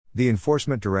The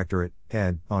Enforcement Directorate,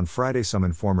 ED, on Friday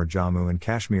summoned former Jammu and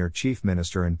Kashmir Chief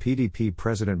Minister and PDP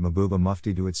President Mahbooba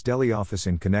Mufti to its Delhi office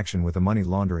in connection with a money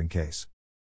laundering case.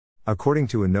 According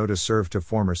to a notice served to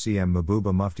former CM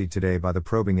Mahbooba Mufti today by the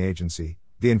probing agency,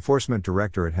 the Enforcement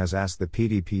Directorate has asked the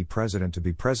PDP President to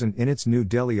be present in its New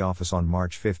Delhi office on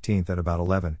March 15 at about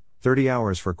 11:30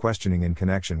 hours for questioning in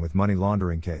connection with money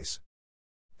laundering case.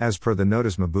 As per the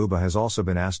notice, Mahbooba has also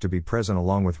been asked to be present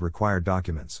along with required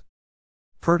documents.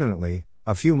 Pertinently,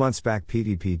 a few months back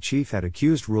PDP chief had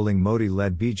accused ruling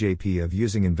Modi-led BJP of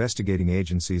using investigating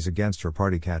agencies against her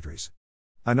party cadres.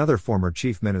 Another former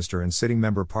chief minister and sitting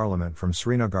member parliament from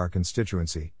Srinagar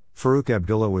constituency, Farooq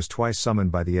Abdullah, was twice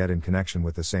summoned by the ED in connection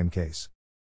with the same case.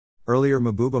 Earlier,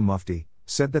 Mahbooba Mufti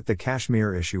said that the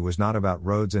Kashmir issue was not about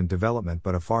roads and development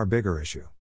but a far bigger issue.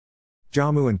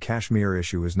 Jammu and Kashmir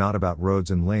issue is not about roads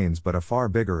and lanes but a far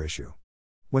bigger issue.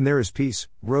 When there is peace,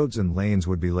 roads and lanes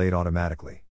would be laid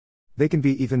automatically. They can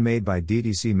be even made by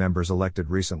DDC members elected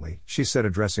recently, she said,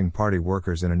 addressing party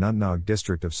workers in Anantnag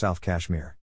district of South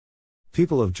Kashmir.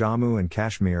 People of Jammu and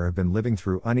Kashmir have been living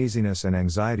through uneasiness and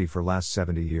anxiety for last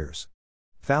 70 years.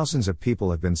 Thousands of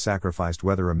people have been sacrificed,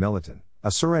 whether a militant,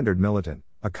 a surrendered militant,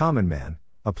 a common man,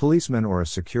 a policeman or a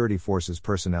security forces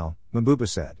personnel, Mahbooba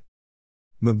said.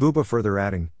 Mahbooba further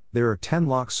adding, there are 10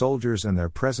 lakh soldiers and their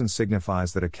presence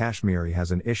signifies that a Kashmiri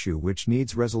has an issue which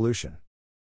needs resolution.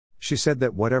 She said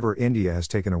that whatever India has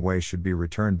taken away should be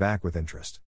returned back with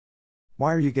interest.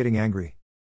 Why are you getting angry?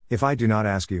 If I do not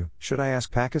ask you, should I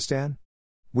ask Pakistan?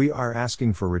 We are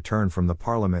asking for return from the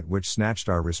parliament which snatched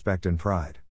our respect and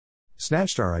pride.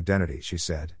 Snatched our identity, she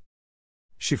said.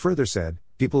 She further said,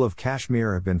 people of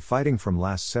Kashmir have been fighting from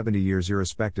last 70 years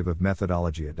irrespective of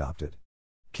methodology adopted.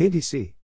 KDC